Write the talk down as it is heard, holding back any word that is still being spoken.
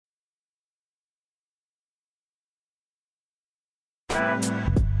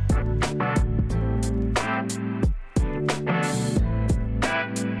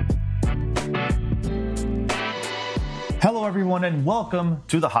everyone, and welcome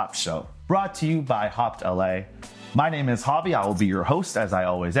to The Hopped Show, brought to you by Hopped LA. My name is Javi. I will be your host, as I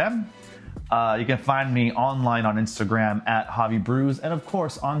always am. You can find me online on Instagram at Javi Brews, and of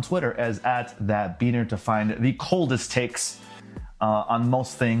course on Twitter as at ThatBeaner to find the coldest takes on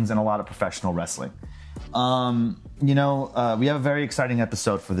most things and a lot of professional wrestling. We have a very exciting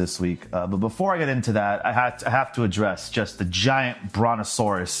episode for this week, but before I get into that, I have to address just the giant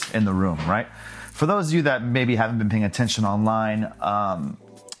brontosaurus in the room, right? For those of you that maybe haven't been paying attention online,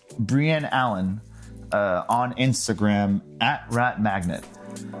 Brienne Allen on Instagram at Rat Magnet.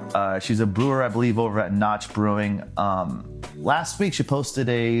 She's a brewer, I believe, over at Notch Brewing. Last week, she posted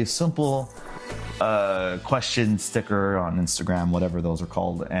a simple question sticker on Instagram, whatever those are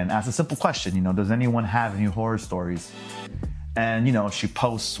called, and asked a simple question, does anyone have any horror stories? And, she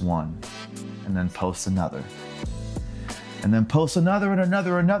posts one, and then posts another, and then posts another and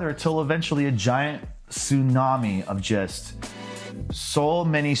another until eventually a giant tsunami of just so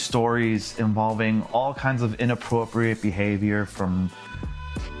many stories involving all kinds of inappropriate behavior, from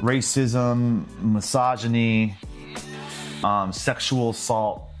racism, misogyny, sexual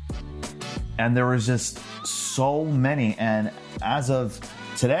assault, and there was just so many. And as of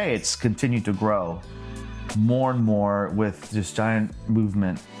today, it's continued to grow more and more with this giant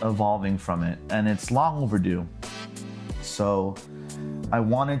movement evolving from it, and it's long overdue. So I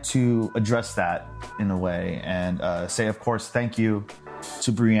wanted to address that in a way and say, of course, thank you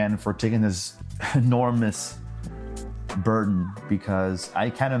to Brienne for taking this enormous burden, because I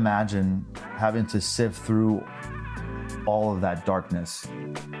can't imagine having to sift through all of that darkness,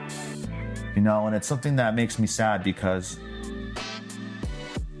 and it's something that makes me sad, because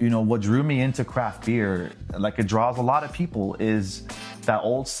what drew me into craft beer, like it draws a lot of people, is that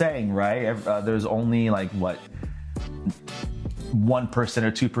old saying, right? There's only 1%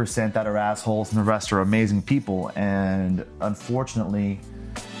 or 2% that are assholes and the rest are amazing people. And unfortunately,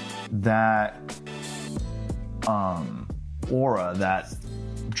 that aura, that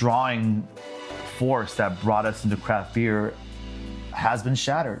drawing force that brought us into craft beer has been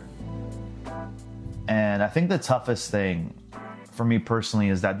shattered. And I think the toughest thing for me personally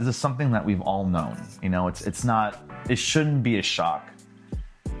is that this is something that we've all known. It shouldn't be a shock.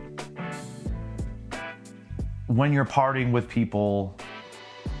 When you're partying with people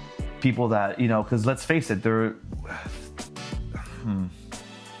that, because let's face it,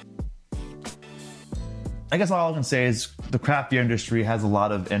 I guess all I can say is the craft beer industry has a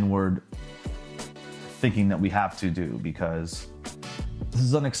lot of N-word thinking that we have to do, because this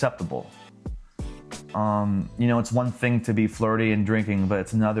is unacceptable. It's one thing to be flirty and drinking, but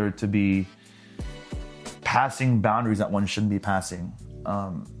it's another to be passing boundaries that one shouldn't be passing.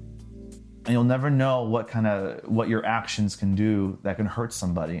 And you'll never know what your actions can do that can hurt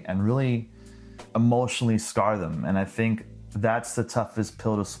somebody and really emotionally scar them. And I think that's the toughest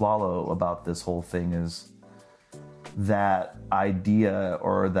pill to swallow about this whole thing, is that idea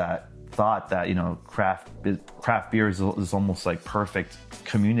or that thought that, craft beer is almost like perfect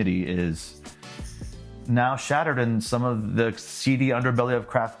community is now shattered, and some of the seedy underbelly of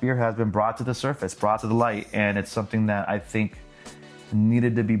craft beer has been brought to the surface, brought to the light. And it's something that I think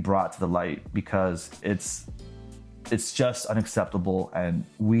needed to be brought to the light, because it's just unacceptable, and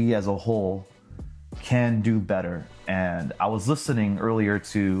we as a whole can do better. And I was listening earlier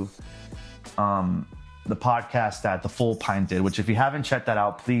to the podcast that The Full Pint did, which if you haven't checked that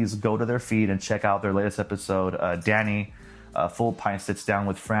out, please go to their feed and check out their latest episode. Danny Full Pint sits down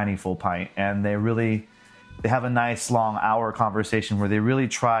with Franny Full Pint, and they have a nice long hour conversation where they really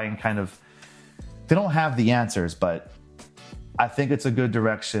try and they don't have the answers, but I think it's a good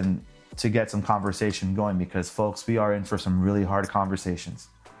direction to get some conversation going, because folks, we are in for some really hard conversations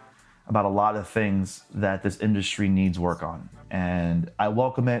about a lot of things that this industry needs work on, and I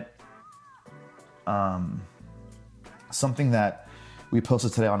welcome it. Something that we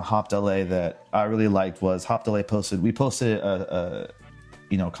posted today on Hopped LA that I really liked was Hopped LA posted a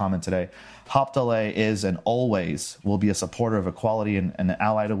comment today. Hopped LA is and always will be a supporter of equality and an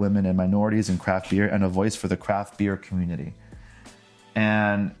ally to women and minorities in craft beer, and a voice for the craft beer community.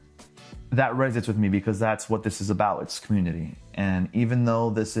 And that resonates with me, because that's what this is about. It's community. And even though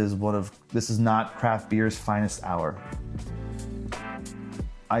this is not craft beer's finest hour,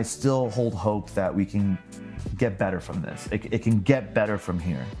 I still hold hope that we can get better from this. It can get better from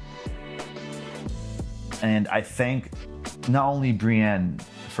here. And I thank not only Brienne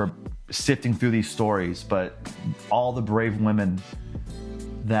for sifting through these stories, but all the brave women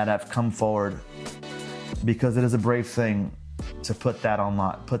that have come forward, because it is a brave thing to put that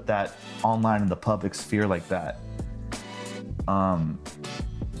online in the public sphere like that.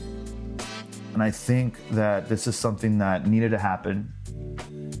 And I think that this is something that needed to happen.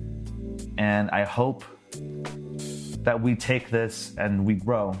 And I hope that we take this and we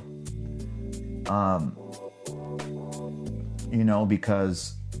grow.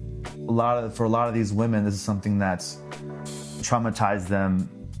 Because for a lot of these women, this is something that's traumatized them,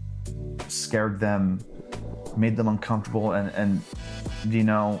 scared them, made them uncomfortable, and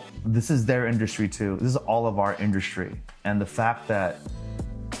this is their industry too. This is all of our industry. And the fact that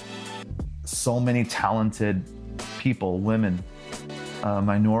so many talented people, women,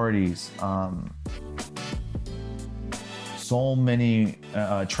 minorities, so many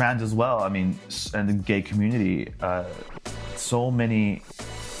trans as well, and the gay community, so many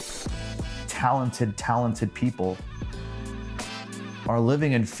talented people are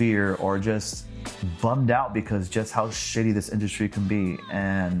living in fear or just bummed out because just how shitty this industry can be.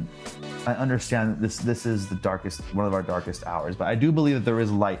 And I understand that this is one of our darkest hours, but I do believe that there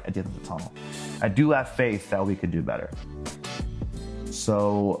is light at the end of the tunnel. I do have faith that we could do better.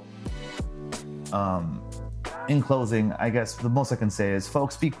 So, in closing, I guess the most I can say is,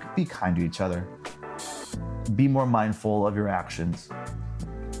 folks, be kind to each other. Be more mindful of your actions,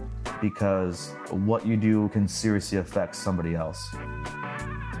 because what you do can seriously affect somebody else.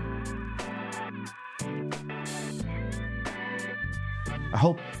 I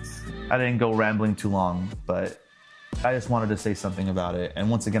hope I didn't go rambling too long, but I just wanted to say something about it. And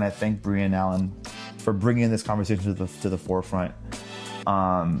once again, I thank Brie and Alan for bringing this conversation to the forefront.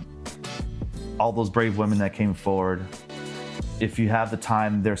 All those brave women that came forward. If you have the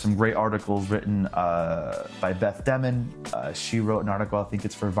time, there's some great articles written by Beth Demon. She wrote an article, I think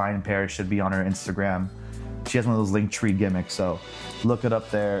it's for VinePair, should be on her Instagram. She has one of those Linktree gimmicks, so look it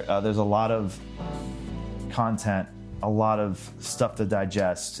up there. There's a lot of content, a lot of stuff to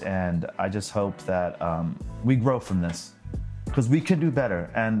digest, and I just hope that we grow from this, because we can do better,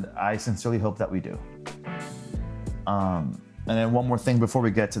 and I sincerely hope that we do. And then one more thing before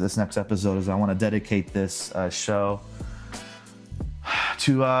we get to this next episode is I want to dedicate this show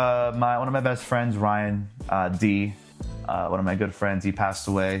to one of my best friends, Ryan D. One of my good friends. He passed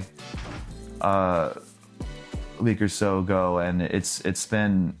away a week or so ago, and it's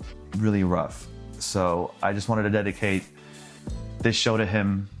been really rough. So I just wanted to dedicate this show to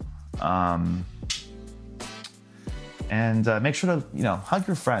him, and make sure to hug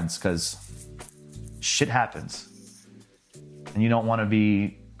your friends, because shit happens, and you don't want to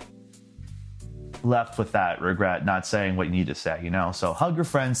be left with that regret, not saying what you need to say, So hug your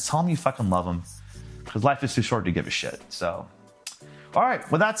friends, tell them you fucking love them, because life is too short to give a shit. So, all right,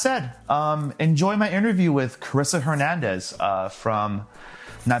 with that said, enjoy my interview with Carissa Hernandez from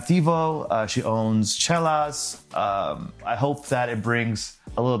Nativo. She owns Chelas. I hope that it brings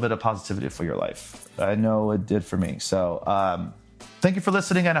a little bit of positivity for your life. I know it did for me. So thank you for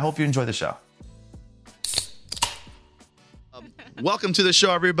listening, and I hope you enjoy the show. Welcome to the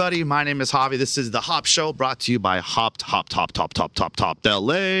show, everybody. My name is Javi. This is the Hop Show, brought to you by Hopped LA.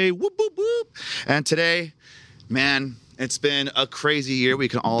 Whoop, whoop, whoop. And today, man, it's been a crazy year. We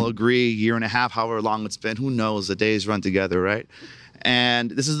can all agree, year and a half, however long it's been. Who knows? The days run together, right? And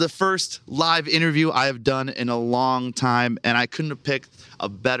this is the first live interview I have done in a long time, and I couldn't have picked a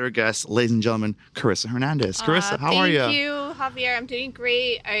better guest, ladies and gentlemen, Carissa Hernandez. Carissa, how are you? Thank you, Javier. I'm doing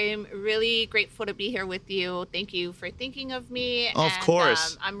great. I'm really grateful to be here with you. Thank you for thinking of me. Of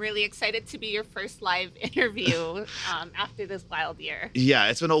course. I'm really excited to be your first live interview after this wild year. Yeah,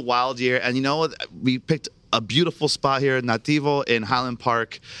 it's been a wild year, and you know what? We picked a beautiful spot here at Nativo in Highland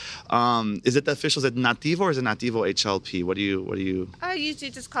Park. Is it the official? Is it Nativo or is it Nativo HLP? What do you? I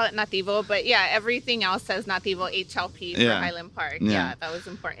usually just call it Nativo, but yeah, everything else says Nativo HLP for Highland Park. Yeah, that was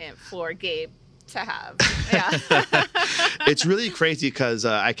important for Gabe to have. Yeah. It's really crazy because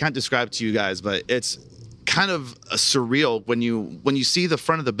I can't describe to you guys, but it's kind of surreal when you see the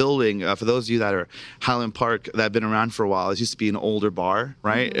front of the building. For those of you that are Highland Park that have been around for a while, it used to be an older bar,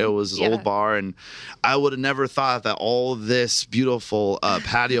 right? Mm-hmm. It was this old bar, and I would have never thought that all this beautiful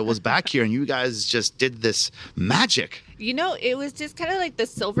patio was back here, and you guys just did this magic. It was just kind of like the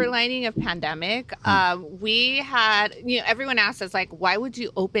silver lining of pandemic. We had, everyone asks us, like, why would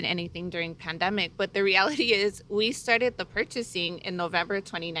you open anything during pandemic? But the reality is we started the purchasing in November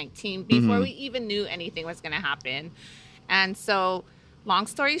 2019 before we even knew anything was going to happen. And so, long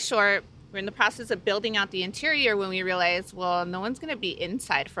story short, we're in the process of building out the interior when we realized, well, no one's going to be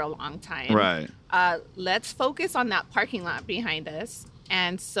inside for a long time. Right. Let's focus on that parking lot behind us.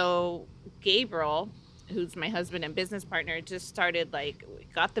 And so Gabriel, who's my husband and business partner, just started we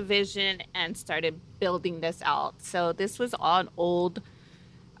got the vision and started building this out. So this was all an old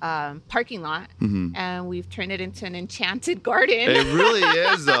parking lot, and we've turned it into an enchanted garden. It really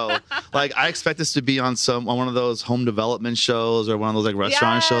is, though. Like, I expect this to be on one of those home development shows or one of those like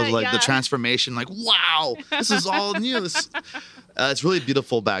restaurant shows, like the transformation. Like, wow, this is all new. It's really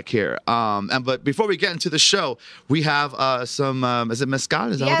beautiful back here. But before we get into the show, we have some. Is it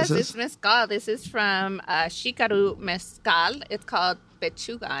mezcal? Is that what this is? Yes, it's mezcal. This is from Shikaru Mezcal. It's called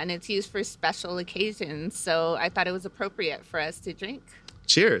Pechuga, and it's used for special occasions. So I thought it was appropriate for us to drink.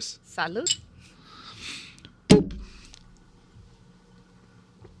 Cheers. Salud.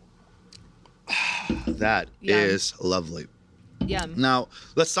 That is lovely. Yum. Now,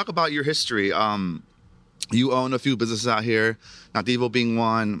 let's talk about your history. You own a few businesses out here, Nativo being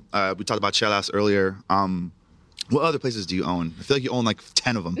one. We talked about Chelas earlier. What other places do you own? I feel like you own like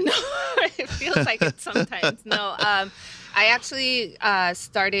 10 of them. No, it feels like it sometimes. No, I actually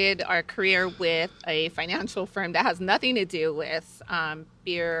started our career with a financial firm that has nothing to do with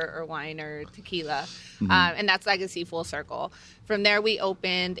beer or wine or tequila, and that's Legacy Full Circle. From there, we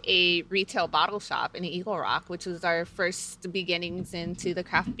opened a retail bottle shop in Eagle Rock, which was our first beginnings into the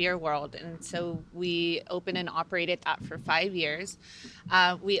craft beer world. And so we opened and operated that for 5 years.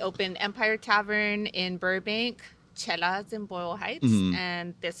 We opened Empire Tavern in Burbank, Chelas in Boyle Heights,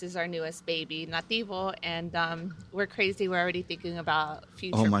 and this is our newest baby, Nativo, and we're crazy. We're already thinking about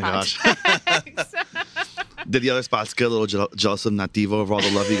future projects. Gosh. Did the other spots get a little jealous of Nativo of all the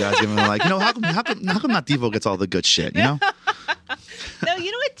love you guys give them? Like, how come Nativo gets all the good shit, you know? No,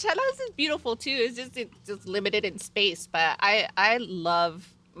 you know what? Chelas is beautiful too. It's just limited in space, but I love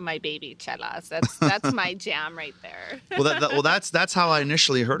my baby Chelas. That's my jam right there. Well, that's how I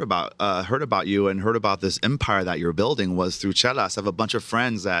initially heard about you and heard about this empire that you're building was through Chelas. I have a bunch of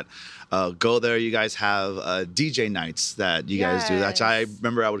friends that go there. You guys have DJ nights that you guys do. That I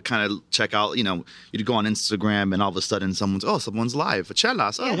remember I would kind of check out. You know, you'd go on Instagram and all of a sudden someone's live at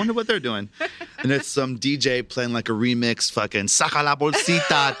Chelas. Oh, I wonder what they're doing. And it's some DJ playing like a remix, fucking Saca la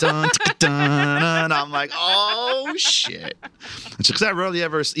bolsita, dun, dun, dun, and I'm like, oh shit. Because I rarely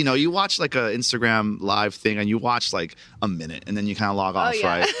ever, you watch like a Instagram live thing and you watch like a minute and then you kind of log off,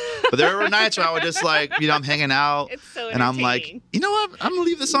 right? But there were nights where I would just like, I'm hanging out and I'm like, you know what? I'm gonna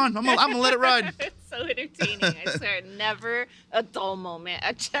leave this on. I'm gonna let it ride. It's so entertaining. I swear, never a dull moment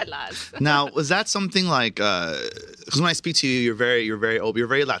at Chelas. Now, was that something like? Because when I speak to you, you're very open. You're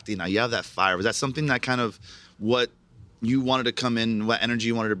very Latina. You have that fire. Was that something that kind of what you wanted to come in, what energy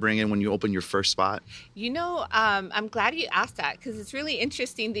you wanted to bring in when you opened your first spot? I'm glad you asked that because it's really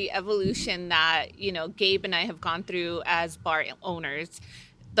interesting the evolution that, Gabe and I have gone through as bar owners.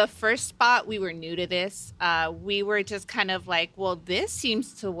 The first spot, we were new to this. We were just kind of like, well, this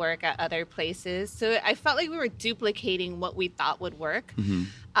seems to work at other places. So I felt like we were duplicating what we thought would work.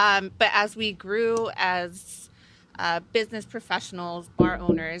 But as we grew as business professionals, bar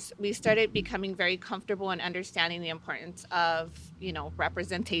owners, we started becoming very comfortable and understanding the importance of,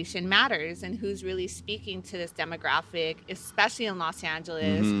 representation matters and who's really speaking to this demographic, especially in Los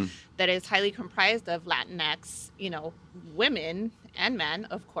Angeles, that is highly comprised of Latinx, women and men,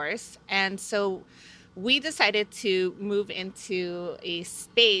 of course. And so we decided to move into a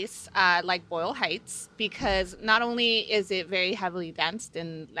space like Boyle Heights because not only is it very heavily densed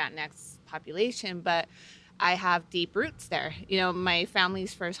in Latinx population, but I have deep roots there. My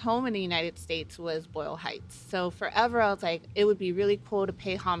family's first home in the United States was Boyle Heights. So forever I was like, it would be really cool to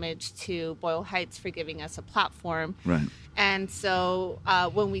pay homage to Boyle Heights for giving us a platform. Right. And so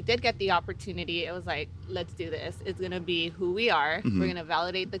when we did get the opportunity, it was like, let's do this. It's going to be who we are. We're going to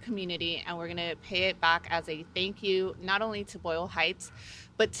validate the community and we're going to pay it back as a thank you, not only to Boyle Heights,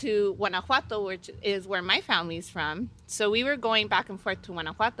 but to Guanajuato, which is where my family's from. So we were going back and forth to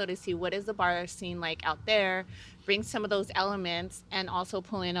Guanajuato to see what is the bar scene like out there, bring some of those elements, and also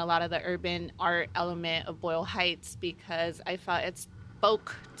pull in a lot of the urban art element of Boyle Heights because I felt it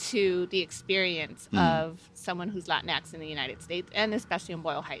spoke to the experience of someone who's Latinx in the United States, and especially in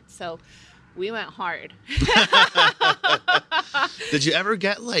Boyle Heights. So we went hard. Did you ever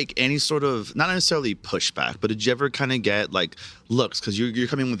get like any sort of, not necessarily pushback, but did you ever kind of get like looks? Because you're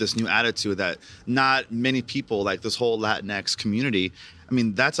coming with this new attitude that not many people, like this whole Latinx community, I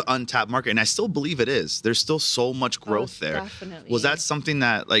mean, that's an untapped market. And I still believe it is. There's still so much growth there. Definitely. Was that something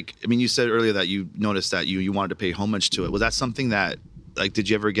that you said earlier that you noticed that you wanted to pay homage to it. Was that something that did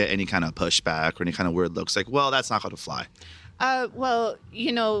you ever get any kind of pushback or any kind of weird looks? Like, well, that's not going to fly.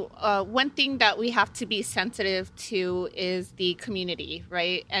 One thing that we have to be sensitive to is the community,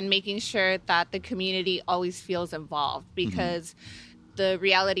 right? And making sure that the community always feels involved because the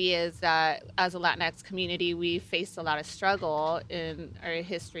reality is that as a Latinx community, we faced a lot of struggle in our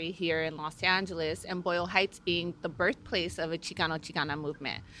history here in Los Angeles, and Boyle Heights being the birthplace of a Chicano-Chicana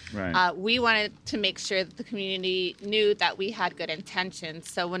movement. Right. We wanted to make sure that the community knew that we had good intentions.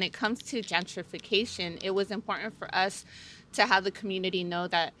 So when it comes to gentrification, it was important for us to have the community know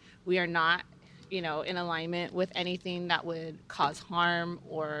that we are not, in alignment with anything that would cause harm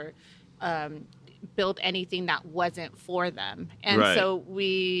or build anything that wasn't for them. And Right. so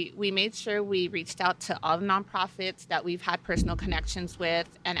we made sure we reached out to all the nonprofits that we've had personal connections with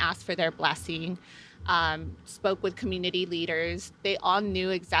and asked for their blessing. Spoke with community leaders. They all knew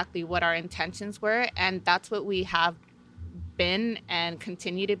exactly what our intentions were, and that's what we have been and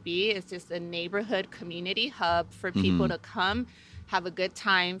continue to be. It's just a neighborhood community hub for people to come, have a good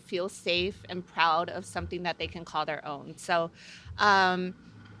time, feel safe and proud of something that they can call their own. So,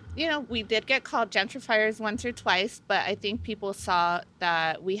 we did get called gentrifiers once or twice, but I think people saw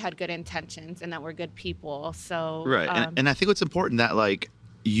that we had good intentions and that we're good people. So Right. And I think it's important that, like,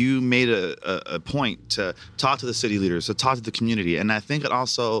 you made a point to talk to the city leaders, to talk to the community. And I think it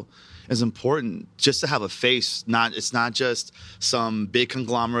also is important just to have a face. It's not just some big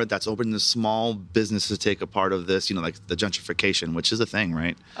conglomerate that's opening the small business to take a part of this, like the gentrification, which is a thing,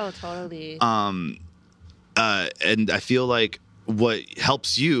 right? Oh, totally. And I feel like what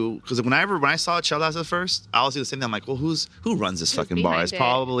helps you, because when I saw Chelas at first, I was the same thing. I'm like, well, who runs this fucking bar? It's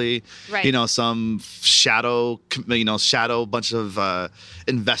probably right. Some shadow bunch of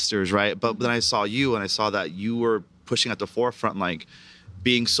investors, right? But then I saw you, and I saw that you were pushing at the forefront, like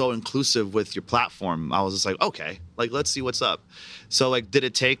being so inclusive with your platform. I was just like, okay, like let's see what's up. So, like, you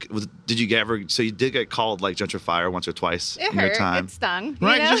did get called like gentrifier once or twice in your time? It stung,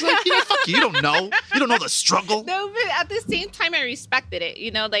 right? Just like, fuck you don't know the struggle. No, but at the same time, I respected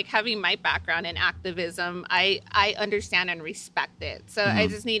it. Like having my background in activism, I understand and respect it. So I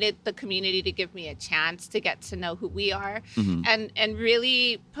just needed the community to give me a chance to get to know who we are, and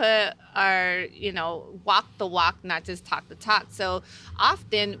really put our walk the walk, not just talk the talk. So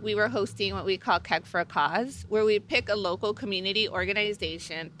often we were hosting what we call Keg for a Cause, where we pick a local community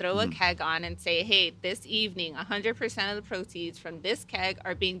organization, throw a keg on, and say, hey, this evening 100% of the proceeds from this keg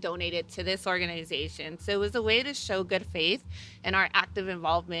are being donated to this organization. So it was a way to show good faith and our active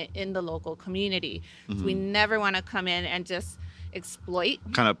involvement in the local community. So we never want to come in and just exploit,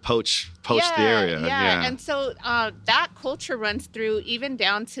 kind of poach the area. Yeah. And so that culture runs through even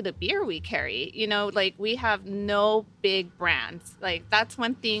down to the beer we carry. Like we have no big brands. Like that's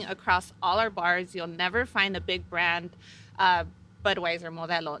one thing across all our bars. You'll never find a big brand, Budweiser,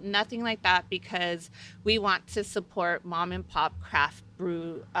 Modelo, nothing like that, because we want to support mom and pop craft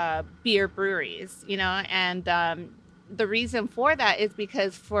beer breweries, and the reason for that is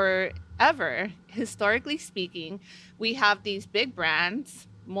because forever, historically speaking, we have these big brands,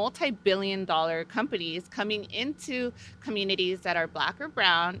 multi-billion-dollar companies coming into communities that are Black or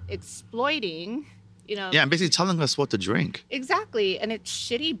brown, exploiting, and basically telling us what to drink. Exactly. And it's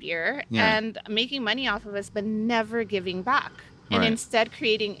shitty beer and making money off of us, but never giving back. And instead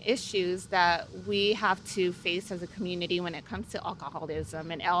creating issues that we have to face as a community when it comes to alcoholism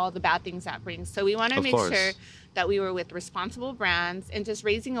and all the bad things that brings. So we want to make sure that we were with responsible brands and just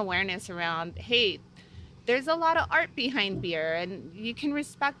raising awareness around, hey, there's a lot of art behind beer, and you can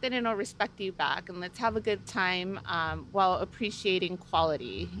respect it and it'll respect you back. And let's have a good time while appreciating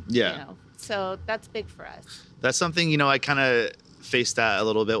quality. Yeah. So that's big for us. That's something, I kind of faced that a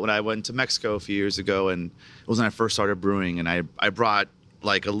little bit when I went to Mexico a few years ago, and it was when I first started brewing, and I brought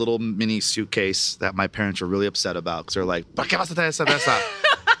like a little mini suitcase that my parents were really upset about, because they're like, ¿Para qué vas a traer cerveza?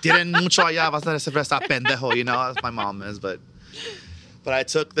 Tienen mucho allá, vas a traer cerveza, pendejo, as my mom is, but I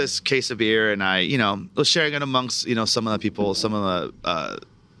took this case of beer and I, was sharing it amongst, some of the people, some of the,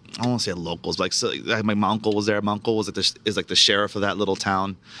 I don't want to say locals, but my uncle was there. My uncle is like the sheriff of that little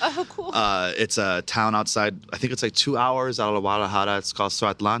town. Oh, cool. It's a town outside, I think it's like 2 hours out of Guadalajara. It's called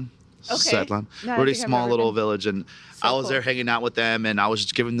Suatlan. Okay. Suatlan. No, Really small little village. And I was there hanging out with them, and I was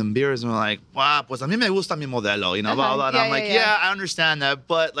just giving them beers, and they're like, wow, pues a mí me gusta mi modelo, blah, blah. And I'm like, yeah, I understand that,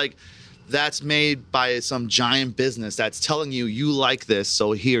 but like, that's made by some giant business that's telling you like this,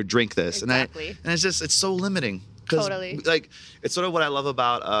 so here, drink this. Exactly. And it's so limiting. Totally. Like, it's sort of what I love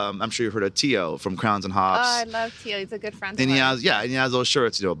about, I'm sure you've heard of Tio from Crowns and Hops. Oh, I love Tio. He's a good friend. And he has those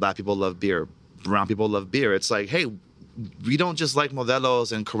shirts, Black people love beer, brown people love beer. It's like, hey, we don't just like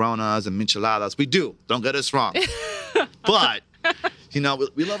Modelos and Coronas and Micheladas. We do. Don't get us wrong. But, we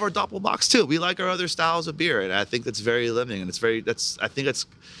love our Doppelbock too. We like our other styles of beer. And I think that's very limiting. And I think it's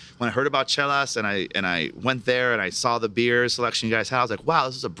when I heard about Chelas and I went there and I saw the beer selection you guys had, I was like, wow,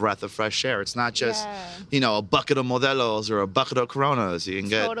 this is a breath of fresh air. It's not just, a bucket of Modelos or a bucket of Coronas. You can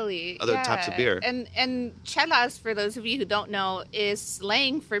get other types of beer. And Chelas, for those of you who don't know, is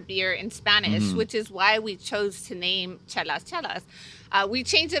slang for beer in Spanish, which is why we chose to name Chelas Chelas. We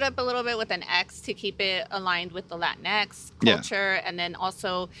changed it up a little bit with an X to keep it aligned with the Latinx culture. And then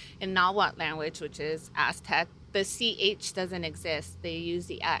also in Nahuatl language, which is Aztec, the CH doesn't exist. They use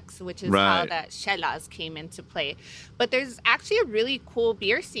the X, which is how that Chelas came into play. But there's actually a really cool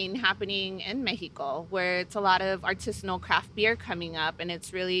beer scene happening in Mexico where it's a lot of artisanal craft beer coming up, and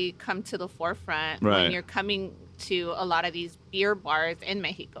it's really come to the forefront when you're coming to a lot of these beer bars in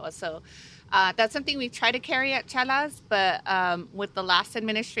Mexico. So that's something we try to carry at Chelas, but with the last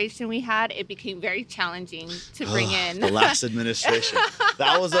administration we had, it became very challenging to bring in. The last administration.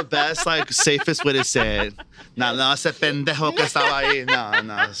 That was the best, safest way to say it. No, ese pendejo que estaba ahí. No,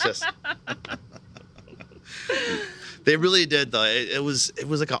 it's just... They really did, though. It was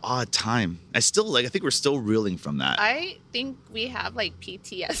like an odd time. I think we're still reeling from that. I think we have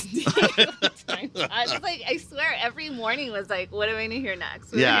PTSD. I swear every morning was like, what am I going to hear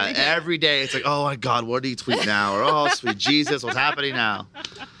next? Every day it's like, oh my God, what did he tweet now? Or, oh, sweet Jesus, what's happening now?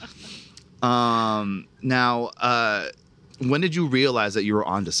 When did you realize that you were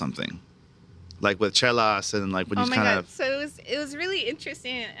onto something? With Chelas and when you kind of... So it was really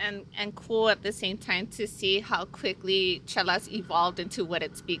interesting and cool at the same time to see how quickly Chelas evolved into what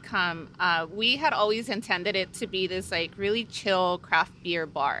it's become. We had always intended it to be this really chill craft beer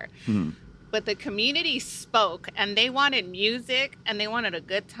bar. But the community spoke, and they wanted music, and they wanted a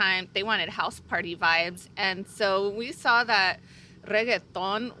good time. They wanted house party vibes. And so we saw that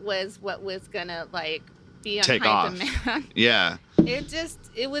reggaeton was what was going to be on take high off. Demand. Yeah.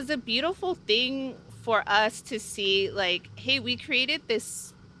 It was a beautiful thing for us to see, hey, we created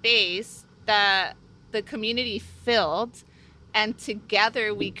this space that the community filled, and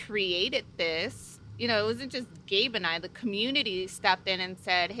together we created this. It wasn't just Gabe and I. The community stepped in and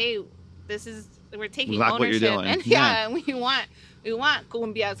said, hey, we're taking ownership. What you're doing. And we want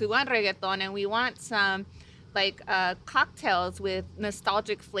cumbias, we want reggaeton, and we want some cocktails with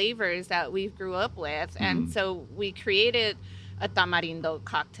nostalgic flavors that we grew up with. And so we created a tamarindo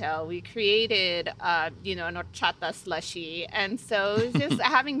cocktail. We created, an horchata slushy. And so it was just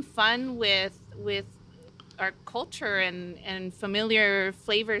having fun with our culture and familiar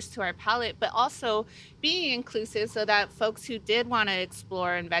flavors to our palate, but also being inclusive so that folks who did want to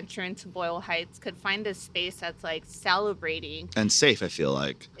explore and venture into Boyle Heights could find a space that's celebrating. And safe, I feel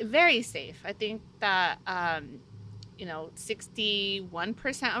like. Very safe. I think that,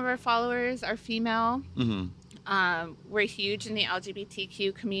 61% of our followers are female. We're huge in the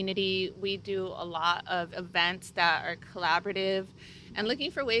LGBTQ community. We do a lot of events that are collaborative and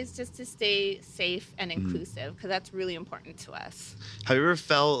looking for ways just to stay safe and inclusive, because that's really important to us. Have you ever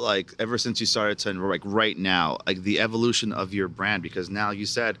felt ever since you started to, right now, the evolution of your brand? Because now you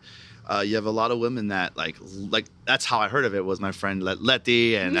said you have a lot of women that that's how I heard of it, was my friend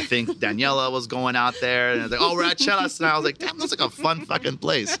Letty, and I think Daniela was going out there, and I was like, oh, we're at Chelas, and I was like, damn, that's a fun fucking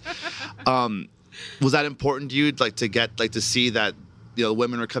place. Was that important to you, to get, to see that,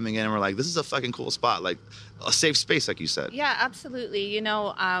 women are coming in and we're like, this is a fucking cool spot, a safe space, like you said? Yeah, absolutely.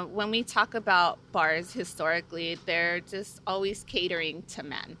 When we talk about bars historically, they're just always catering to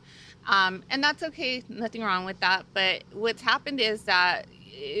men. And that's okay, nothing wrong with that. But what's happened is that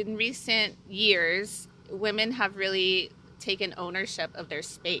in recent years, women have really taken ownership of their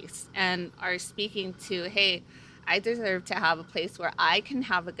space and are speaking to, hey, I deserve to have a place where I can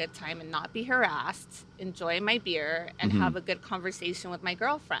have a good time and not be harassed, enjoy my beer, and have a good conversation with my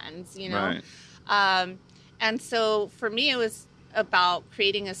girlfriends, Right. And so for me, it was about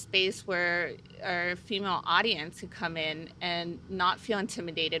creating a space where our female audience could come in and not feel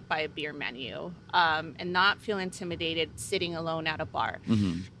intimidated by a beer menu, and not feel intimidated sitting alone at a bar.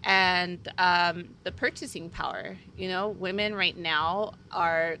 And the purchasing power, women right now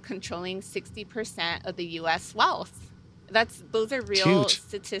are controlling 60% of the U.S. wealth. Those are real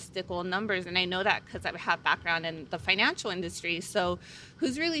statistical numbers, and I know that because I have background in the financial industry. So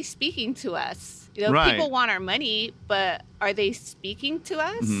who's really speaking to us? People want our money, but are they speaking to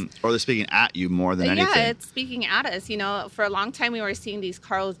us? Or they're speaking at you more than anything. Yeah, it's speaking at us. For a long time we were seeing these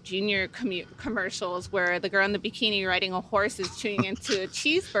Carl's Jr. commercials where the girl in the bikini riding a horse is chewing into a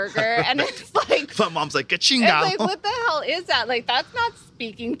cheeseburger, and it's my mom's like, "Ka-chingao." What the hell is that? That's not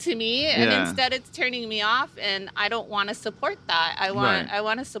speaking to me, and instead it's turning me off, and I don't want to support that. I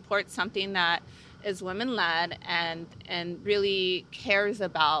want to support something that is women led and really cares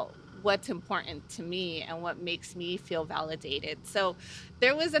about what's important to me and what makes me feel validated. So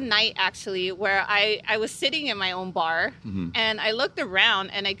there was a night actually where I was sitting in my own bar and I looked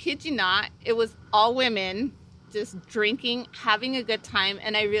around and I kid you not, it was all women just drinking, having a good time.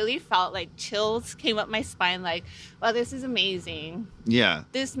 And I really felt like chills came up my spine like, wow, this is amazing. Yeah.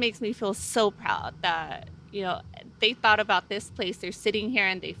 This makes me feel so proud that, you know, they thought about this place. They're sitting here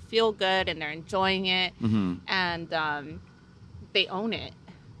and they feel good and they're enjoying it. And they own it.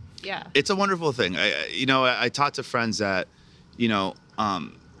 Yeah. It's a wonderful thing. I talk to friends that,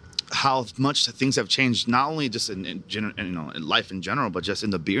 how much things have changed, not only just in life in general, but just in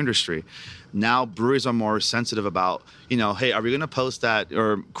the beer industry. Now breweries are more sensitive about, hey, are we going to post that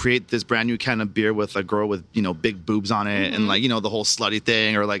or create this brand new can of beer with a girl with, big boobs on it and like, the whole slutty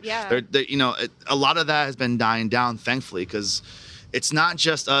thing or like, a lot of that has been dying down, thankfully, because it's not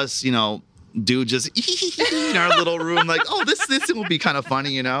just us, do just in our little room like, oh, this will be kind of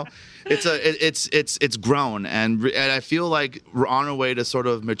funny, It's grown and I feel like we're on our way to sort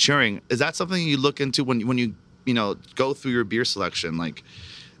of maturing. Is that something you look into when you go through your beer selection? Like,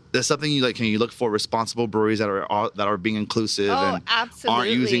 there's something you like? Can you look for responsible breweries that are being inclusive and absolutely.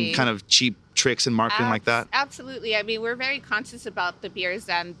 aren't using kind of cheap tricks and marketing like that? Absolutely. I mean, we're very conscious about the beers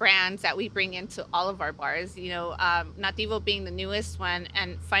and brands that we bring into all of our bars. Nativo being the newest one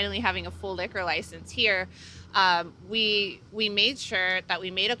and finally having a full liquor license here. We made sure that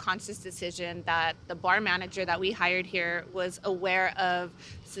we made a conscious decision that the bar manager that we hired here was aware of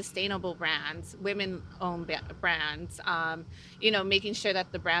sustainable brands, women-owned brands, making sure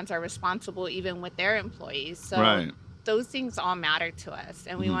that the brands are responsible even with their employees. So those things all matter to us.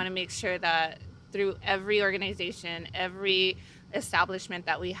 And we want to make sure that through every organization, every establishment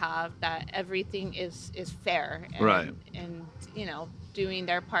that we have, that everything is fair and doing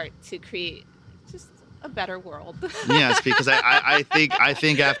their part to create just a better world. Yes, because I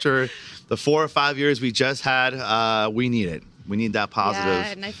think after the 4 or 5 years we just had, we need it. We need that positive.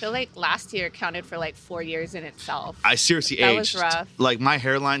 Yeah, and I feel like last year counted for like 4 years in itself. I seriously that aged. Was rough. Like my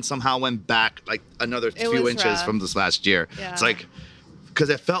hairline somehow went back like another few inches rough. From this last year. Yeah. It's like, because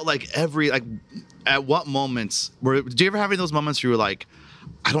it felt like at what moments do you ever have those moments where you were like,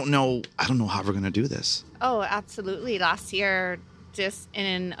 I don't know how we're gonna do this? Oh, absolutely. Last year, just in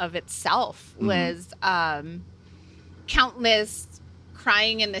and of itself was countless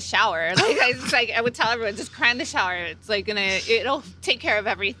crying in the shower. I would tell everyone, just cry in the shower. It's like it'll take care of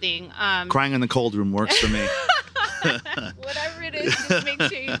everything. Crying in the cold room works for me. Whatever it is, just make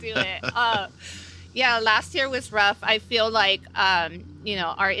sure you do it. Last year was rough. I feel like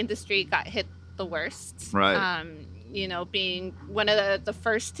our industry got hit the worst. Right. Being one of the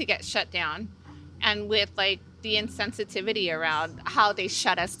first to get shut down, and with like the insensitivity around how they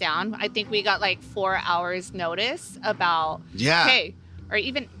shut us down. I think we got like 4 hours notice about, hey, or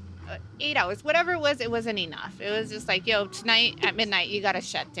even 8 hours, whatever it wasn't enough. It was just like, yo, tonight at midnight, you got to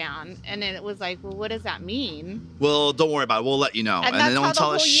shut down. And then it was like, well, what does that mean? Well, don't worry about it. We'll let you know. And then don't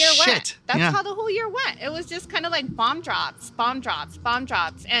tell us shit. That's how the whole year went. It was just kind of like bomb drops.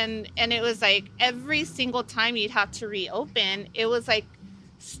 And it was like every single time you'd have to reopen, it was like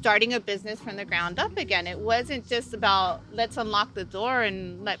starting a business from the ground up again. It wasn't just about let's unlock the door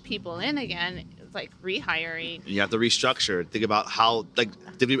and let people in again. It was like rehiring. You have to restructure. Think about how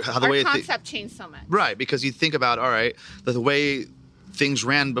our concept changed so much. Right, because you think about, all right, the way things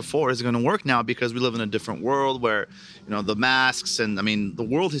ran before is going to work now because we live in a different world where, the masks and, the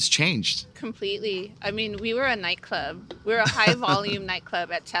world has changed. Completely. We were a nightclub. We were a high volume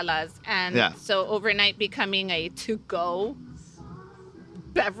nightclub at Chelas. And so overnight becoming a to-go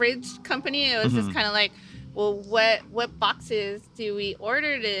beverage company, it was just kind of like, well, what boxes do we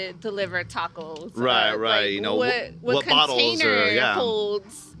order to deliver tacos? Right. What container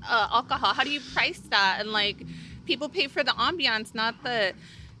holds alcohol? How do you price that? And like, people pay for the ambiance,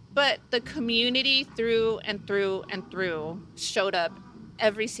 but the community through and through showed up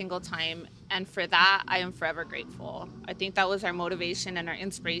every single time. And for that, I am forever grateful. I think that was our motivation and our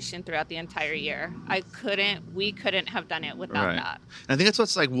inspiration throughout the entire year. We couldn't have done it without that. And I think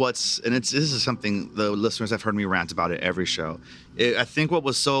that's this is something the listeners have heard me rant about at every show. I think what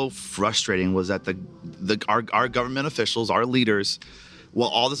was so frustrating was that our government officials, our leaders, while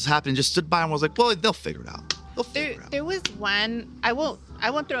all this happened, just stood by and was like, well, they'll figure it out. There was one, I won't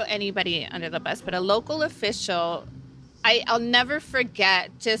throw anybody under the bus, but a local official, I'll never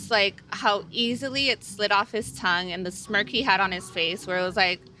forget just like how easily it slid off his tongue and the smirk he had on his face where it was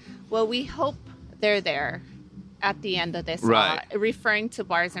like, well, we hope they're there at the end of this, referring to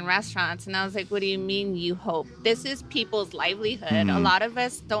bars and restaurants. And I was like, what do you mean you hope? This is people's livelihood. A lot of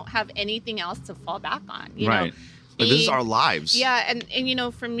us don't have anything else to fall back on, you know? Like, this is our lives. Yeah, and you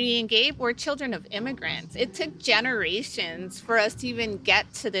know, for me and Gabe, we're children of immigrants. It took generations for us to even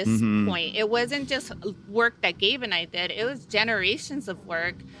get to this point. It wasn't just work that Gabe and I did. It was generations of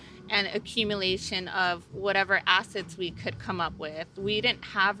work and accumulation of whatever assets we could come up with. We didn't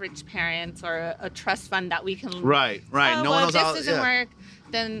have rich parents or a trust fund that we can... Right. Oh, No well, one knows if this how... doesn't work,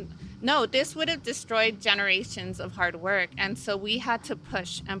 then... No, this would have destroyed generations of hard work. And so we had to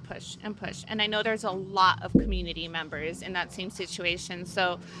push and push and push. And I know there's a lot of community members in that same situation.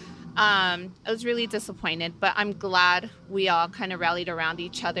 So I was really disappointed, but I'm glad we all kind of rallied around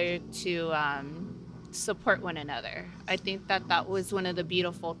each other to support one another. I think that was one of the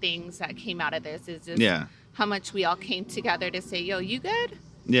beautiful things that came out of this is just how much we all came together to say, yo, you good?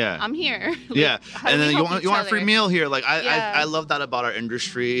 Yeah, I'm here. Yeah, and then you want a free other? meal here. Like I love that about our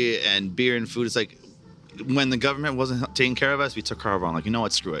industry and beer and food. It's like when the government wasn't taking care of us, we took care of our own. Like, you know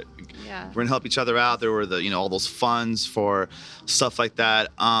what, screw it. Yeah, we're gonna help each other out. There were all those funds for stuff like that.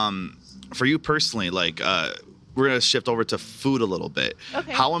 For you personally, like we're gonna shift over to food a little bit.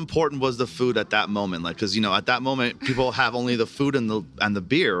 Okay. How important was the food at that moment? Like, because at that moment people have only the food and the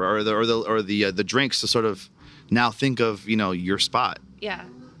beer or the drinks to sort of now think of your spot. Yeah.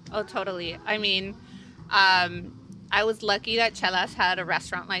 Oh, totally. I mean, I was lucky that Chelas had a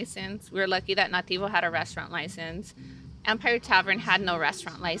restaurant license. We were lucky that Nativo had a restaurant license. Empire Tavern had no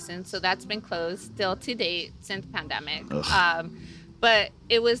restaurant license, so that's been closed still to date since pandemic. But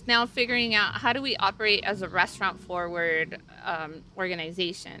it was now figuring out how do we operate as a restaurant forward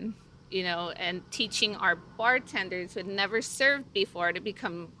organization, and teaching our bartenders who had never served before to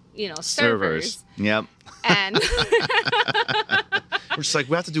become, servers. Yep. And we're just like,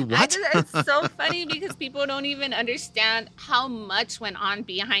 we have to do what? It's so funny because people don't even understand how much went on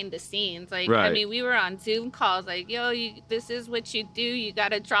behind the scenes. Like, right. I mean, we were on Zoom calls like, yo, this is what you do. You got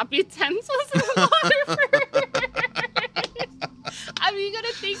to drop utensils in water first. I mean, you got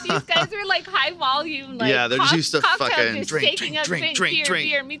to think these guys are like high volume. Like, yeah, they're just used to fucking drink, drink.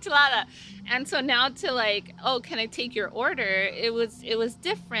 Beer, michelada. And so now to like, oh, can I take your order? It was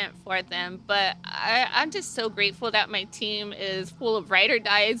different for them. But I'm just so grateful that my team is full of ride or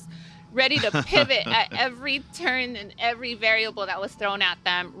dies, ready to pivot at every turn and every variable that was thrown at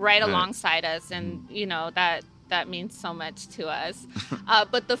them right alongside us. And, that means so much to us.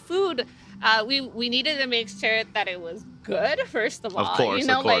 But the food, we needed to make sure that it was good, first of all. Of course.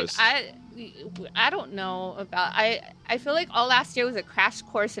 Like I don't know about I feel like all last year was a crash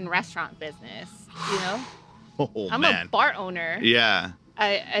course in restaurant business, I'm a bar owner. Yeah.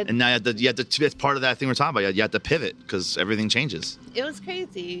 And now you have to it's part of that thing we're talking about. You have to pivot because everything changes. It was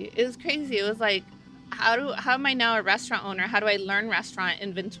crazy. It was like, how am I now a restaurant owner? How do I learn restaurant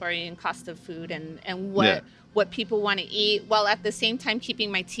inventory and cost of food and what people want to eat, while at the same time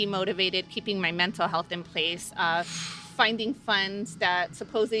keeping my team motivated, keeping my mental health in place, finding funds that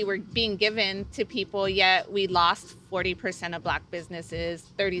supposedly were being given to people, yet we lost 40% of Black businesses,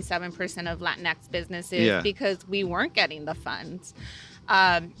 37% of Latinx businesses because we weren't getting the funds.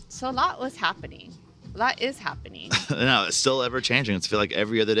 So a lot was happening. A lot is happening. No, it's still ever changing. It's feel like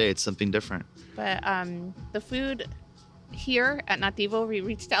every other day it's something different. But the food here at Nativo, we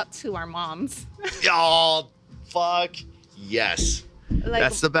reached out to our moms. Oh, fuck yes. Like,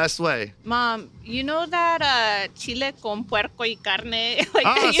 that's the best way. Mom, you know that chile con puerco y carne? Like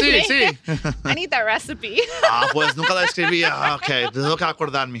sí. I need that recipe. Pues nunca la escribí. Okay, tengo que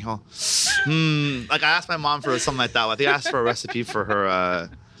acordar, mijo. Like, I asked my mom for something like that. I think I asked for a recipe for her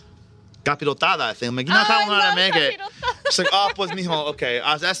capirotada. I think I'm like, how to make it? She's like, pues mijo, okay.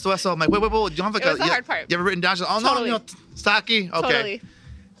 That's the so I'm like, wait. You don't have the hard part. You ever written down? She's like, Totally. No, está aquí. Okay. Totally.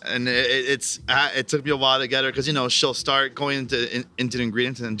 And it took me a while to get her because she'll start going into the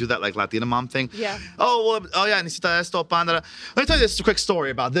ingredients and do that like Latina mom thing. Yeah. Necesita esto, pandara. Let me tell you this quick story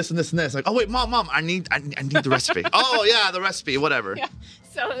about this and this and this. Like, oh wait, mom, I need the recipe. Oh yeah, the recipe, whatever. Yeah.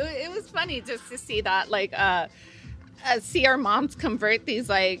 So it was funny just to see that, like, see our moms convert these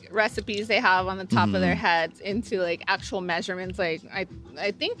like recipes they have on the top of their heads into like actual measurements. Like,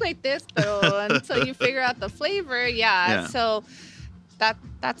 I think like this, but until you figure out the flavor, so.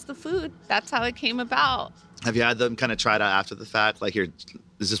 That's the food. That's how it came about. Have you had them kind of try it out after the fact? Like, is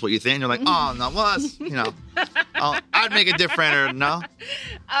this what you think? You're like, oh no, well, that's, I'd make it different, or no?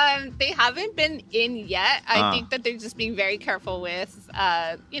 They haven't been in yet. I think that they're just being very careful with,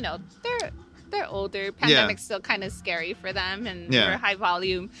 they're older. Pandemic's still kind of scary for them, and they're high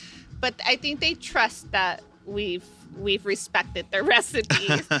volume. But I think they trust that we've respected their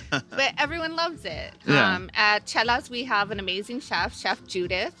recipes, but everyone loves it. Yeah. At Chelas, we have an amazing chef, Chef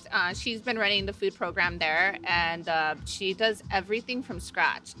Judith. She's been running the food program there, and she does everything from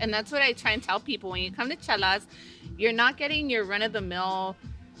scratch. And that's what I try and tell people. When you come to Chelas, you're not getting your run-of-the-mill,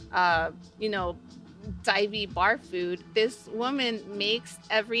 divey bar food. This woman makes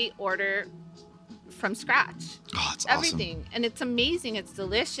every order from scratch. Oh, it's everything. awesome. And it's amazing. It's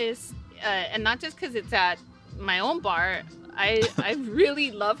delicious. And not just because it's at my own bar. I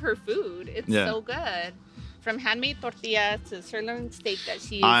really love her food. It's so good. From handmade tortillas to sirloin steak that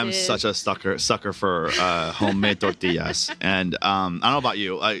she uses. I'm such a sucker for homemade tortillas. And I don't know about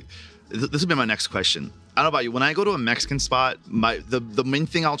you. This would be my next question. I don't know about you. When I go to a Mexican spot, the main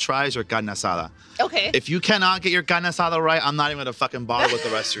thing I'll try is your carne asada. Okay. If you cannot get your carne asada right, I'm not even gonna fucking bother with the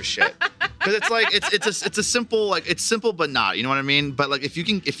rest of your shit. Because it's like it's a simple, like, it's simple but not. You know what I mean? But like if you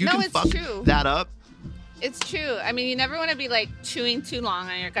can fuck that up. It's true. I mean, you never want to be like chewing too long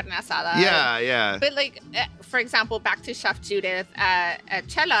on your carne asada. Yeah. But like, for example, back to Chef Judith at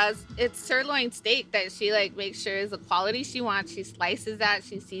Chelas, it's sirloin steak that she like makes sure is the quality she wants. She slices that,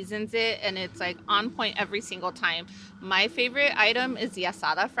 she seasons it, and it's like on point every single time. My favorite item is the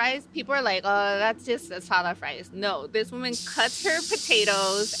asada fries. People are like, oh, that's just asada fries. No, this woman cuts her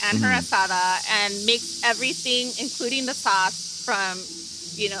potatoes and her asada and makes everything, including the sauce, from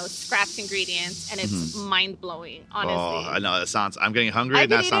scratch ingredients, and it's mind-blowing, honestly. Oh, I know. I'm getting hungry. I and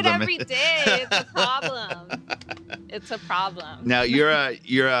can that eat sounds it every amazing. day. It's a problem. It's a problem. Now, you're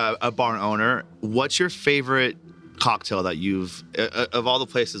a bar owner. What's your favorite cocktail that you've, of all the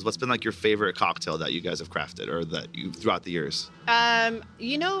places, what's been like your favorite cocktail that you guys have crafted or that you throughout the years?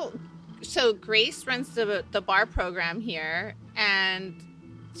 So Grace runs the bar program here, and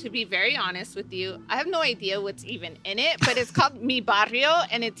to be very honest with you, I have no idea what's even in it, but it's called Mi Barrio,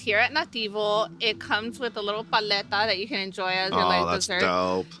 and it's here at Nativo. It comes with a little paleta that you can enjoy as your dessert.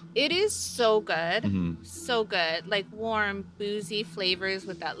 Dope. It is so good. So good. Like warm, boozy flavors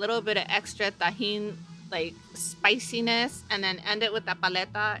with that little bit of extra tajin, like spiciness, and then end it with that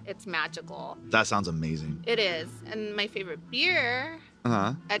paleta. It's magical. That sounds amazing. It is. And my favorite beer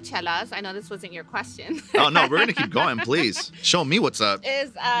at Chelas, I know this wasn't your question. Oh, no, we're going to keep going, please. Show me what's up.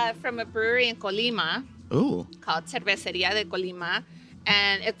 Is from a brewery in Colima. Ooh. Called Cerveceria de Colima.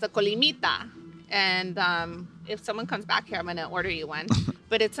 And it's a Colimita. And if someone comes back here, I'm going to order you one.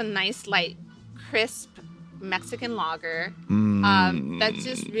 But it's a nice, light, crisp Mexican lager that's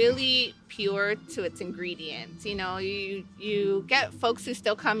just really pure to its ingredients. You get folks who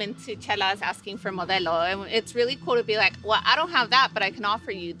still come into Chelas asking for Modelo, and it's really cool to be like, well, I don't have that, but I can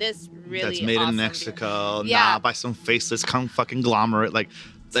offer you this really that's made awesome in Mexico, beer. not by some faceless conglomerate. Like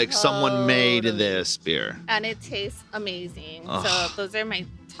someone made this beer, and it tastes amazing. Ugh. So those are my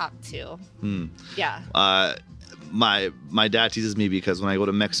top two. Yeah. My dad teases me because when I go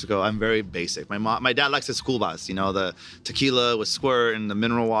to Mexico, I'm very basic. My dad likes his cubas, the tequila with squirt and the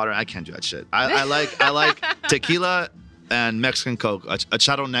mineral water. I can't do that shit. I like tequila and Mexican Coke, a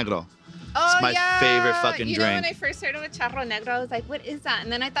charro negro. Oh, it's my favorite fucking drink. drink. When I first heard of a charro negro, I was like, what is that?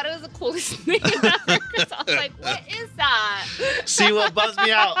 And then I thought it was the coolest name ever. So I was like, what is that? See what buzzed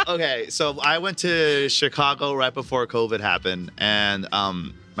me out? Okay, so I went to Chicago right before COVID happened, and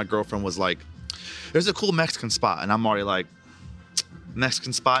my girlfriend was like, there's a cool Mexican spot. And I'm already like,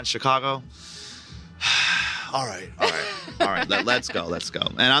 Mexican spot in Chicago? All right. Let's go.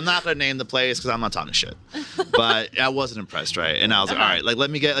 And I'm not going to name the place because I'm not talking shit. But I wasn't impressed, right? And I was like, all right, let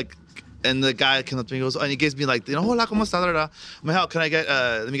me get and the guy came up to me, and he gives me hola, ¿cómo está? I'm like, how can I get,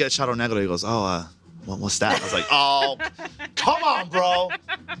 let me get a charro negro. He goes, what's that? I was like, oh, come on, bro.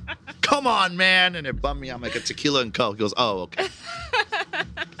 Come on, man. And it bummed me out. I'm like, a tequila and Coke. He goes, oh, okay.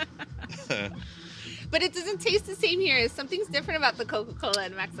 But it doesn't taste the same here. Something's different about the Coca-Cola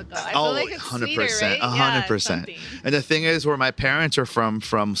in Mexico. I feel like it's 100%, sweeter, right? 100%. Yeah, and the thing is, where my parents are from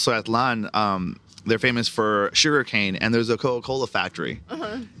Soyatlan, they're famous for sugarcane, and there's a Coca-Cola factory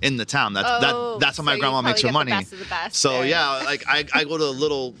in the town. That's how my grandma makes her money. The best of the best, so right? yeah, like I go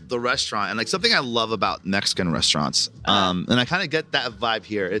to the restaurant, and like something I love about Mexican restaurants, and I kind of get that vibe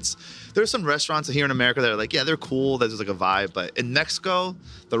here. There's some restaurants here in America that are like, yeah, they're cool. There's like a vibe. But in Mexico,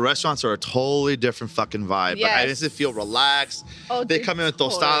 the restaurants are a totally different fucking vibe. Yes. Like, I just feel relaxed. Oh, they come in with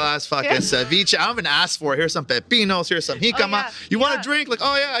tostadas, fucking ceviche. I don't even ask for it. Here's some pepinos. Here's some jicama. You want a drink? Like,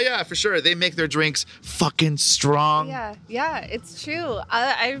 oh, yeah, for sure. They make their drinks fucking strong. Yeah, it's true.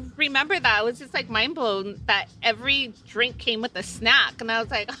 I remember that. I was just like mind blown that every drink came with a snack. And I was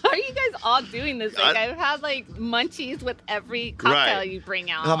like, how are you guys all doing this? Like, I've had like munchies with every cocktail you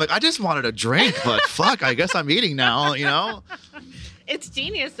bring out. And I'm like, I just wanted a drink, but fuck, I guess I'm eating now, It's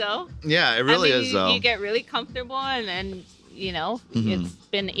genius, though. Yeah, it really is, though. You get really comfortable, and then, it's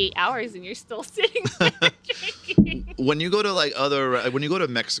been 8 hours, and you're still sitting there drinking. When you go to when you go to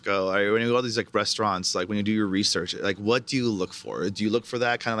Mexico, or when you go to these like restaurants, like when you do your research, like what do you look for? Do you look for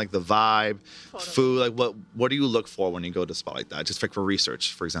that kind of like the vibe, food? Like what do you look for when you go to a spot like that? Just like for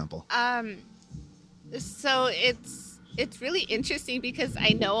research, for example. So it's really interesting because I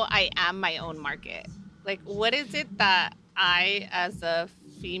know I am my own market. Like, what is it that I, as a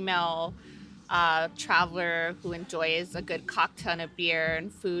female traveler who enjoys a good cocktail and a beer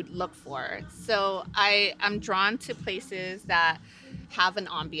and food, look for? So I'm drawn to places that have an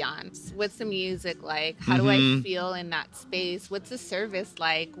ambiance. What's the music like? How do I feel in that space? What's the service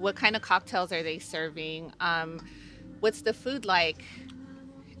like? What kind of cocktails are they serving? What's the food like?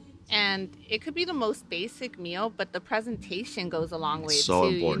 And it could be the most basic meal, but the presentation goes a long way so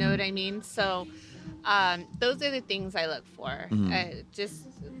too. Important. You know what I mean? So those are the things I look for. Just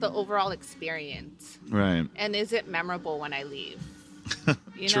the overall experience. Right. And is it memorable when I leave?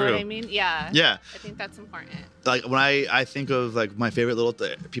 You True. know what I mean? Yeah. Yeah. I think that's important. Like when I think of like my favorite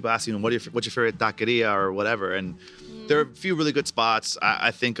people ask you, what's your favorite taqueria or whatever, and there are a few really good spots.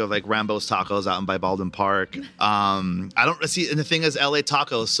 I think of like Rambo's Tacos out in by Baldwin Park. I don't see, and the thing is, LA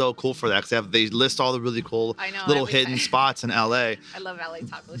Taco is so cool for that because they list all the really cool little hidden spots in LA. I love LA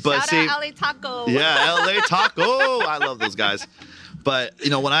Tacos. But Shout out LA Taco. Yeah, LA Taco. I love those guys. But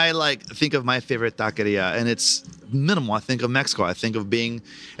when I like think of my favorite taqueria, and it's minimal, I think of Mexico. I think of being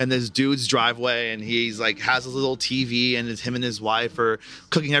in this dude's driveway, and he's like has a little TV, and it's him and his wife are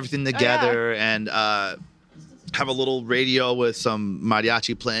cooking everything together, and have a little radio with some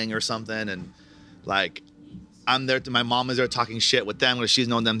mariachi playing or something, and like I'm there. My mom is there talking shit with them because she's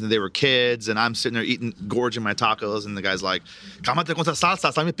known them since they were kids, and I'm sitting there gorging my tacos, and the guy's like, "Cámate con esa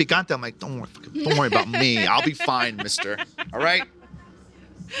salsa, está muy picante." I'm like, "Don't worry about me. I'll be fine, mister. All right."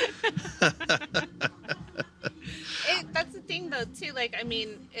 That's the thing, though, too. Like, I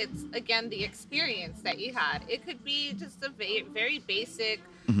mean, it's, again, the experience that you had. It could be just a very basic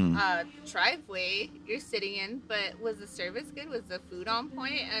driveway you're sitting in, but was the service good? Was the food on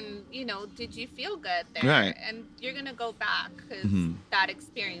point? And, did you feel good there? Right. And you're going to go back because that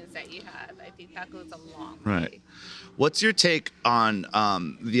experience that you had, I think that goes a long way. Right. What's your take on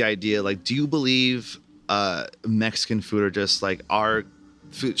the idea? Like, do you believe Mexican food or just like our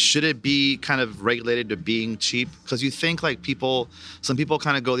food, should it be kind of regulated to being cheap? Because you think like some people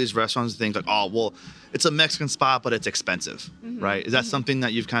kind of go to these restaurants and think like, oh, well, it's a Mexican spot, but it's expensive, right? Is that something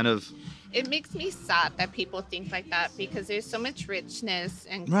that you've kind of... It makes me sad that people think like that because there's so much richness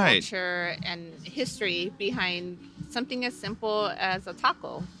and culture and history behind something as simple as a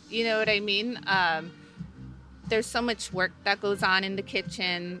taco. You know what I mean? There's so much work that goes on in the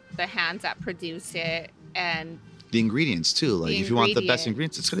kitchen, the hands that produce it, and the ingredients too. Like if you want the best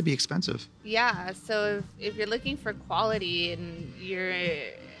ingredients, it's going to be expensive. Yeah. So if you're looking for quality and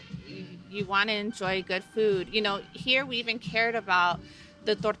you want to enjoy good food, here we even cared about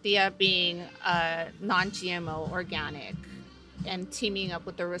the tortilla being non-GMO, organic, and teaming up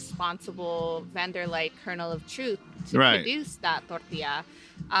with a responsible vendor like Kernel of Truth to produce that tortilla.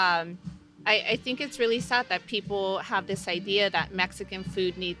 I think it's really sad that people have this idea that Mexican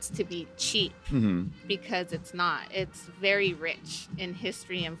food needs to be cheap because it's not. It's very rich in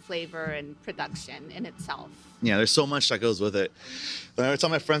history and flavor and production in itself. Yeah, there's so much that goes with it. When I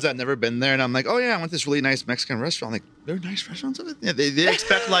tell my friends that I've never been there, and I'm like, oh yeah, I went to this really nice Mexican restaurant. I'm like, there are nice restaurants of it? Yeah, they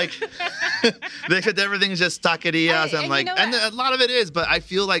expect like, they expect everything's just taquerias. I'm like, and a lot of it is, but I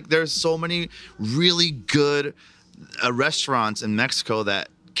feel like there's so many really good restaurants in Mexico that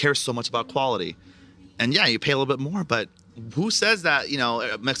care so much about quality. And yeah, you pay a little bit more, but who says that,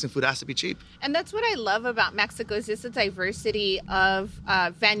 Mexican food has to be cheap? And that's what I love about Mexico is just the diversity of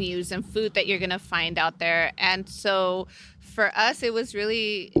venues and food that you're going to find out there. And so for us, it was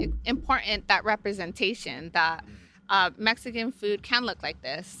really important, that representation, that Mexican food can look like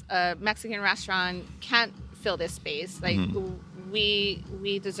this. A Mexican restaurant can't fill this space. Like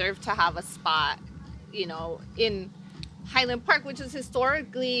we deserve to have a spot, in Highland Park, which is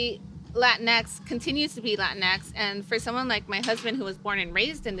historically Latinx, continues to be Latinx. And for someone like my husband, who was born and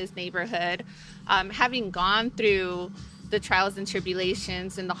raised in this neighborhood, having gone through the trials and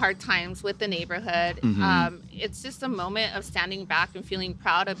tribulations and the hard times with the neighborhood, it's just a moment of standing back and feeling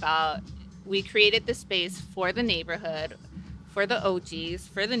proud about, we created this space for the neighborhood, for the OGs,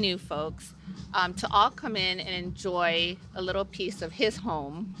 for the new folks, to all come in and enjoy a little piece of his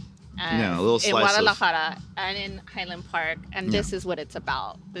home. A little slice in Guadalajara and in Highland Park, and this is what it's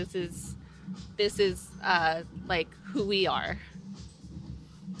about. This is like who we are.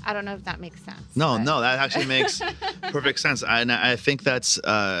 I don't know if that makes sense. No, but- that actually makes perfect sense. And I think that's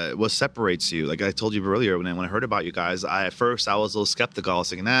what separates you. Like I told you earlier, when I heard about you guys, at first I was a little skeptical. I was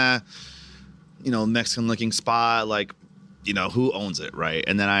thinking, Mexican looking spot, like, who owns it, right?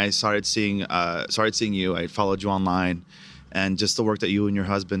 And then I started seeing you. I followed you online, and just the work that you and your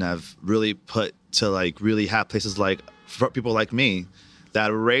husband have really put to like really have places like for people like me that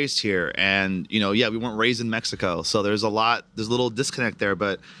were raised here. And we weren't raised in Mexico, so there's a little disconnect there.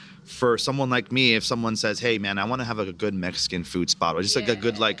 But for someone like me, if someone says, hey man, I want to have a good Mexican food spot, or just like a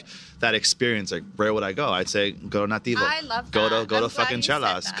good like that experience, like where would I go? I'd say go to Nativo. I love go that. to I'm fucking glad you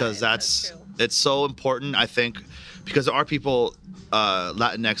Chelas, said because that. True. it's so important, I think, because there are people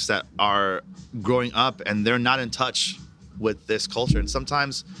Latinx that are growing up and they're not in touch with this culture, and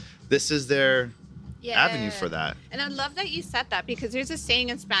sometimes this is their avenue for that. And I love that you said that, because there's a saying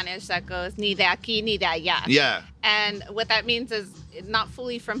in Spanish that goes, ni de aquí, ni de allá. Yeah. And what that means is not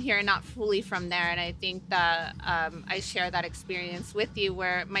fully from here, not fully from there. And I think that I share that experience with you,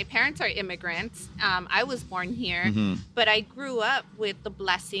 where my parents are immigrants. I was born here, but I grew up with the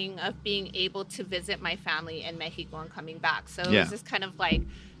blessing of being able to visit my family in Mexico and coming back. So it was just kind of like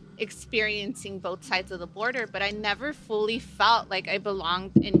experiencing both sides of the border, but I never fully felt like I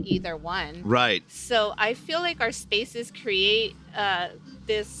belonged in either one. Right. So I feel like our spaces create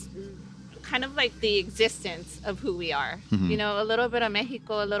this kind of like the existence of who we are. A little bit of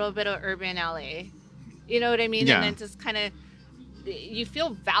Mexico, a little bit of urban LA. You know what I mean? Yeah. And then just kind of, you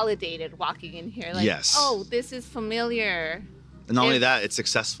feel validated walking in here. Like, Yes. oh, this is familiar. And not only that, it's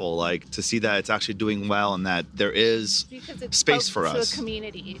successful. Like to see that it's actually doing well, and that there is Because it's space spoke for to us. a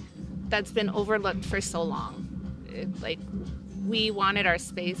community that's been overlooked for so long. Like, we wanted our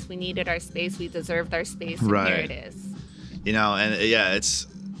space, we needed our space, we deserved our space, and Right. here it is.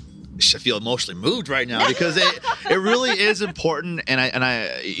 I feel emotionally moved right now, because it really is important. And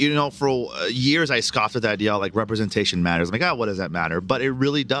I for years I scoffed at the idea like representation matters. I'm like, what does that matter? But it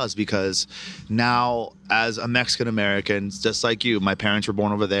really does, because now as a Mexican American, just like you, my parents were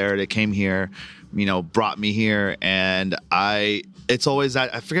born over there. They came here, brought me here, and it's always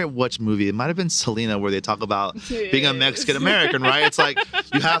that, I forget which movie, it might have been Selena, where they talk about being a Mexican American, right? It's like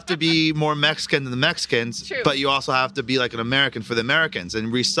you have to be more Mexican than the Mexicans, True. but you also have to be like an American for the Americans. And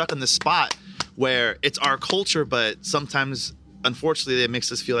we're stuck in this spot where it's our culture, but sometimes, unfortunately, it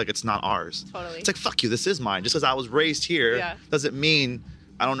makes us feel like it's not ours. Totally. It's like, fuck you, this is mine. Just because I was raised here doesn't mean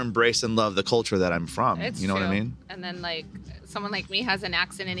I don't embrace and love the culture that I'm from. It's you know true. what I mean? And then like someone like me has an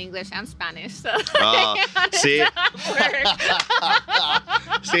accent in English and Spanish, so See? work.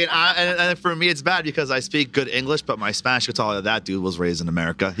 See, and for me, it's bad because I speak good English, but my Spanish guitar, that dude was raised in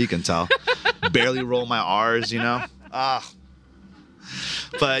America. He can tell. Barely roll my R's,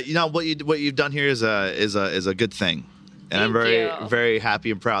 But what you've done here is a good thing, and Thank I'm very you. very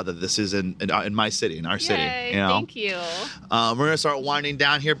happy and proud that this is in my city, in our city. Yay, thank you. We're gonna start winding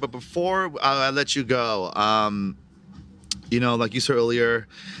down here, but before I let you go, like you said earlier,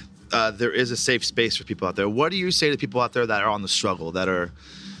 there is a safe space for people out there. What do you say to people out there that are on the struggle, that are,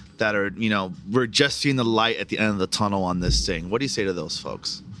 we're just seeing the light at the end of the tunnel on this thing? What do you say to those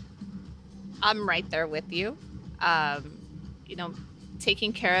folks? I'm right there with you.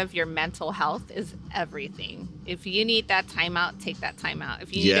 Taking care of your mental health is everything. If you need that time out, take that time out.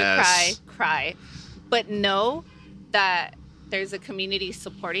 If you need to cry, cry. But know that there's a community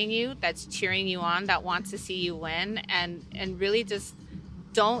supporting you, that's cheering you on, that wants to see you win, and really just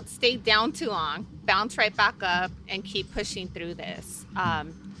don't stay down too long. Bounce right back up and keep pushing through this.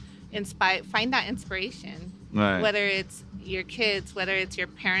 Find that inspiration. Right. Whether it's your kids, whether it's your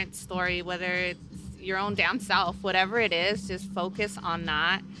parents' story, whether it's your own damn self, whatever it is, just focus on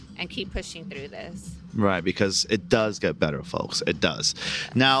that and keep pushing through this. Right, because it does get better, folks. It does.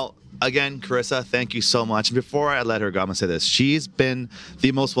 Now, again, Carissa, thank you so much. Before I let her go, I'm going to say this. She's been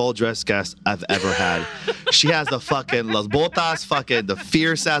the most well-dressed guest I've ever had. She has the fucking Las Botas, fucking the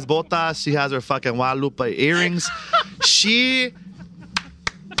fierce-ass botas. She has her fucking Guadalupe earrings. She,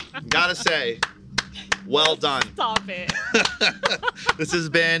 gotta say, well done. Stop it. This has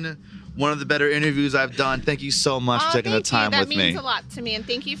been one of the better interviews I've done. Thank you so much for taking the time with me. That means a lot to me, and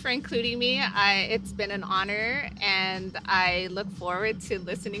thank you for including me. It's been an honor, and I look forward to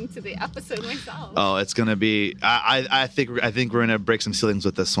listening to the episode myself. Oh, it's gonna be. I think we're gonna break some ceilings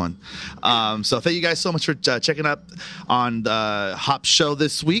with this one. So thank you guys so much for checking up on the Hop Show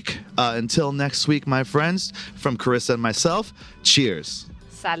this week. Until next week, my friends, from Carissa and myself, cheers.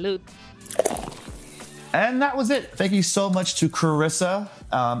 Salud. And that was it. Thank you so much to Carissa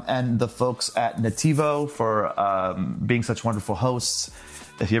and the folks at Nativo for being such wonderful hosts.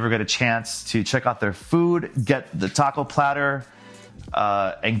 If you ever get a chance to check out their food, get the taco platter.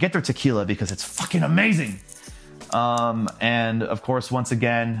 and get their tequila because it's fucking amazing. And of course, once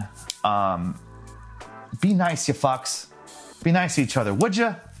again, be nice, you fucks. Be nice to each other, would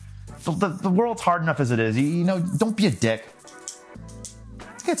you? The world's hard enough as it is. You know, don't be a dick.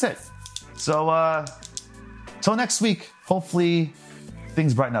 That's it. So, till next week, hopefully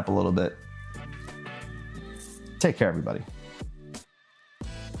things brighten up a little bit. Take care, everybody.